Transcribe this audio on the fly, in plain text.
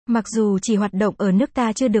Mặc dù chỉ hoạt động ở nước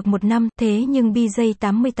ta chưa được 1 năm, thế nhưng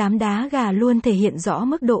bj88 đá gà luôn thể hiện rõ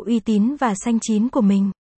mức độ uy tín và xanh chín của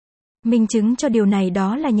mình. Minh chứng cho điều này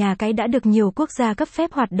đó là nhà cái đã được nhiều quốc gia cấp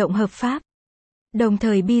phép hoạt động hợp pháp. Đồng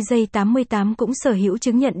thời bj88 cũng sở hữu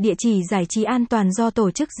chứng nhận địa chỉ giải trí an toàn do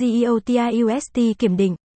tổ chức duoc kiểm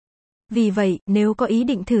định. Vì vậy, nếu có ý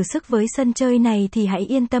định thử sức với sân chơi này thì hãy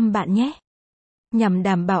yên tâm bạn nhé. Nhằm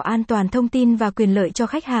đảm bảo an toàn thông tin và quyền lợi cho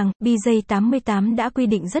khách hàng, bj88 đã quy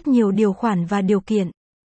định rất nhiều điều khoản và điều kiện.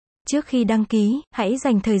 Trước khi đăng ký, hãy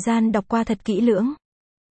dành thời gian đọc qua thật kỹ lưỡng.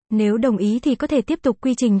 Nếu đồng ý thì có thể tiếp tục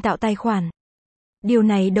quy trình tạo tài khoản. Điều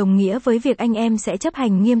này đồng nghĩa với việc anh em sẽ chấp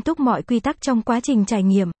hành nghiêm túc mọi quy tắc trong quá trình trải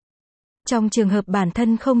nghiệm. Trong trường hợp bản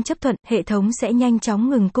thân không chấp thuận, hệ thống sẽ nhanh chóng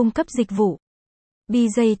ngừng cung cấp dịch vụ.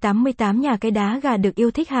 bj88 nhà cái đá gà được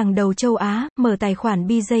yêu thích hàng đầu châu Á, mở tài khoản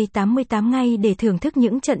bj88 ngay để thưởng thức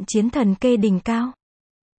những trận chiến thần kê đỉnh cao.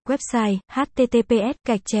 Website: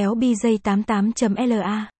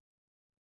 https://bj88.la